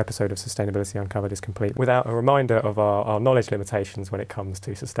 no episode of Sustainability Uncovered is complete without a reminder of our knowledge limitations when it comes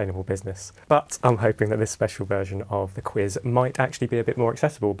to sustainable business. But I'm hoping that this special version of the quiz might actually be a bit more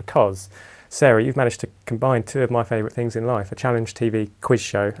accessible because, Sarah, you've managed to combine two of my favourite things in life, a challenge TV quiz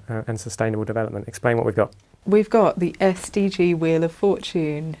show and sustainable development. Explain what we've got. We've got the SDG Wheel of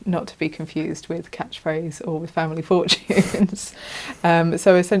Fortune, not to be confused with Catchphrase or with Family Fortunes.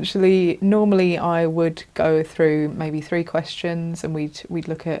 So essentially, normally I would go through maybe 3 questions and we'd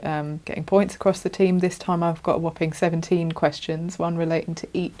look at getting points across the team. This time I've got a whopping 17 questions, one relating to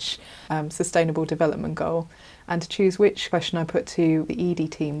each sustainable development goal. And to choose which question I put to the edie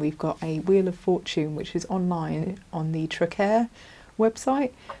team, we've got a Wheel of Fortune, which is online on the Tracare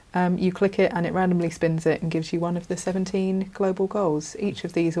website. You click it and it randomly spins it and gives you one of the 17 global goals. Each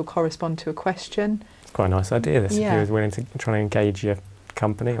of these will correspond to a question. It's quite a nice idea, this. If you were willing to try and engage your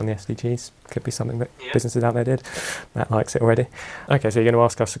company on the SDGs, could be something that businesses out there did. Matt likes it already. Okay, so you're going to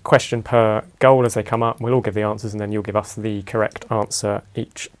ask us a question per goal as they come up. We'll all give the answers and then you'll give us the correct answer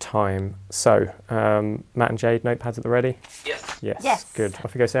each time. So, Matt and Jade, notepads at the ready? Yes. Good.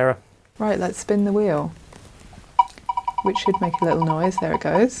 Off you go, Sarah. Right, let's spin the wheel, which should make a little noise. There it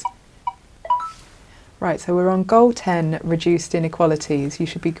goes. Right, so we're on goal 10, reduced inequalities. You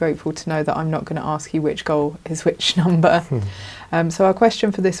should be grateful to know that I'm not going to ask you which goal is which number. So our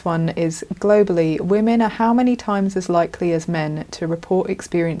question for this one is, globally, women are how many times as likely as men to report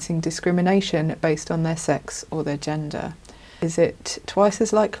experiencing discrimination based on their sex or their gender? Is it twice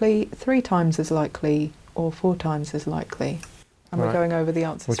as likely, 3 times as likely, or 4 times as likely? And we're going over the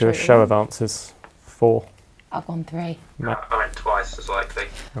answers. We'll do a show of answers. 4. I've gone 3. Matt? I went twice as likely.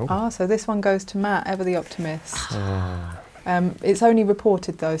 So this one goes to Matt, ever the optimist. It's only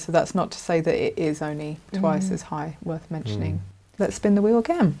reported though, so that's not to say that it is only twice as high, worth mentioning. Let's spin the wheel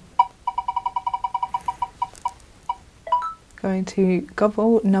again. Going to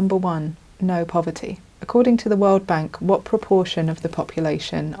gobble number 1, no poverty. According to the World Bank, what proportion of the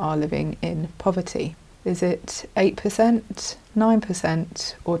population are living in poverty? Is it 8%,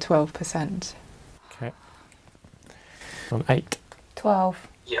 9% or 12%? Okay. On 8. 12.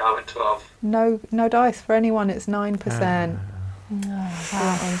 Yeah, I went 12. No dice for anyone, it's 9%. Oh, So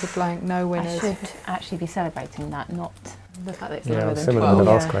that one's a blank, no I winners. should actually be celebrating that, not the fact that it's Yeah, lower it was than similar 12. to the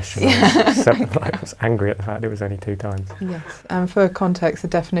last Yeah. question. I was angry at the fact it was only 2 times. Yes, and for context, the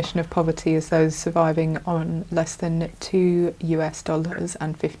definition of poverty is those surviving on less than $2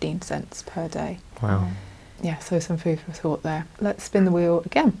 and 15 cents per day. Wow. Yeah, so some food for thought there. Let's spin the wheel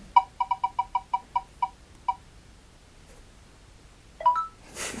again.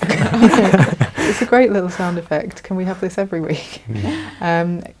 It's a great little sound effect. Can we have this every week?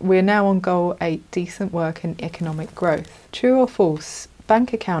 We're now on goal 8, decent work and economic growth. True or false?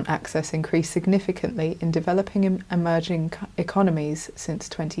 Bank account access increased significantly in developing and emerging economies since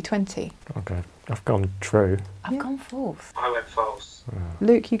 2020. Okay. I've gone true. I've gone false. I went false.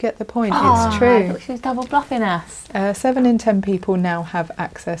 Luke, you get the point. Oh, It's I true. thought she was double bluffing us. 7 in 10 people now have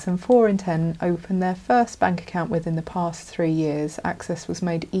access, and 4 in 10 opened their first bank account within the past 3 years. Access was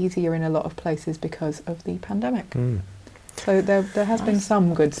made easier in a lot of places because of the pandemic. So there has been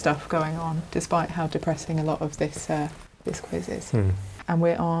some good stuff going on, despite how depressing a lot of this quiz is. And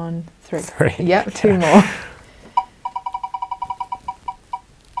we're on 3. 3. Yep, 2 more.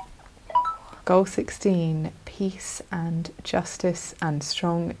 Goal 16, peace and justice and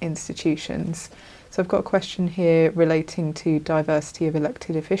strong institutions. So I've got a question here relating to diversity of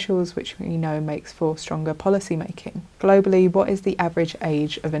elected officials, which we know makes for stronger policy making. Globally, what is the average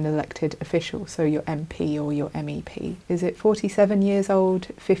age of an elected official, so your MP or your MEP? Is it 47 years old,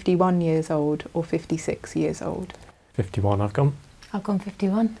 51 years old or 56 years old? 51 I've gone. I've gone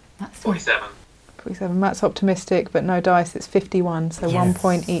 51. That's 47. 47. Matt's optimistic, but no dice. It's 51, so 1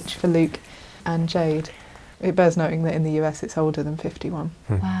 point each for Luke and Jade. It bears noting that in the US it's older than 51.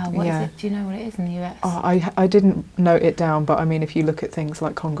 Wow, what is Yeah. it? Do you know what it is in the US? Oh, I didn't note it down, but I mean, if you look at things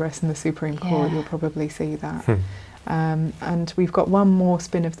like Congress and the Supreme Court, Yeah. you'll probably see that. And we've got one more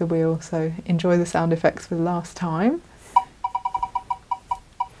spin of the wheel, so enjoy the sound effects for the last time.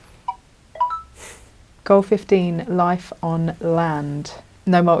 Goal 15, life on land.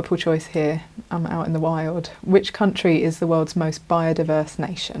 No multiple choice here. I'm out in the wild. Which country is the world's most biodiverse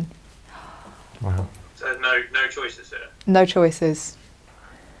nation? Wow. So no choices here. No choices.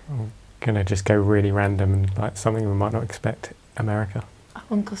 I'm going to just go really random and like something we might not expect. America. I've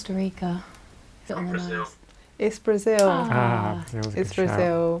gone Costa Rica. Is it on the Brazil. nose? It's Brazil. Brazil's a It's good shout.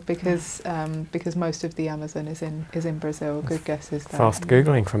 Brazil because most of the Amazon is in Brazil. Good guesses there. Fast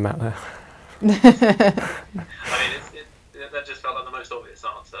Googling from Matt there. I mean, that just felt like the most obvious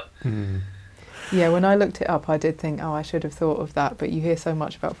answer. Yeah, when I looked it up, I did think, I should have thought of that. But you hear so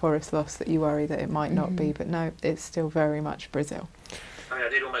much about forest loss that you worry that it might not be. But no, it's still very much Brazil. I mean, I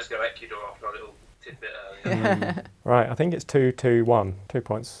did almost go Ecuador after a little tidbit earlier. Right, I think it's 2-2-1. 2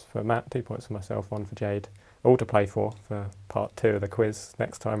 points for Matt, 2 points for myself, 1 for Jade. All to play for part 2 of the quiz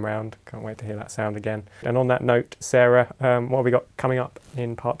next time round. Can't wait to hear that sound again. And on that note, Sarah, what have we got coming up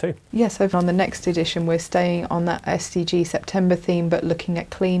in part 2? Yes, so on the next edition, we're staying on that SDG September theme, but looking at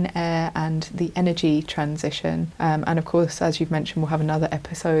clean air and the energy transition. And of course, as you've mentioned, we'll have another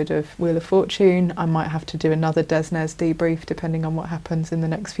episode of Wheel of Fortune. I might have to do another DesNes debrief, depending on what happens in the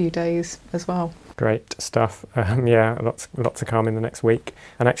next few days as well. Great stuff. Yeah, lots to come in the next week.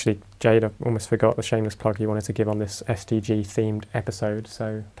 And actually, Jade, I almost forgot the shameless plug you wanted to give on this SDG themed episode,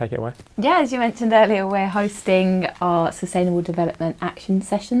 so take it away. Yeah, as you mentioned earlier, we're hosting our Sustainable Development Action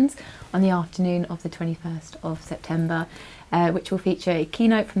Sessions on the afternoon of the 21st of September, which will feature a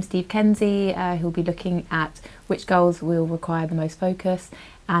keynote from Steve Kenzie, who'll be looking at which goals will require the most focus.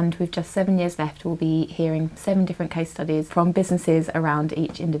 And with just 7 years left, we'll be hearing 7 different case studies from businesses around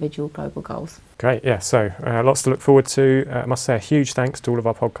each individual global goals. Great, yeah, so lots to look forward to. I must say a huge thanks to all of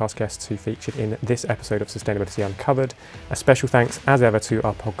our podcast guests who featured in this episode of Sustainability Uncovered. A special thanks, as ever, to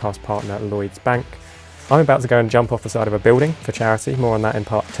our podcast partner, Lloyds Bank. I'm about to go and jump off the side of a building for charity, more on that in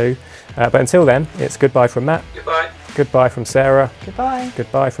part 2. But until then, it's goodbye from Matt. Goodbye. Goodbye from Sarah. Goodbye.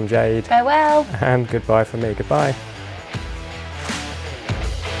 Goodbye from Jade. Farewell! And goodbye from me. Goodbye.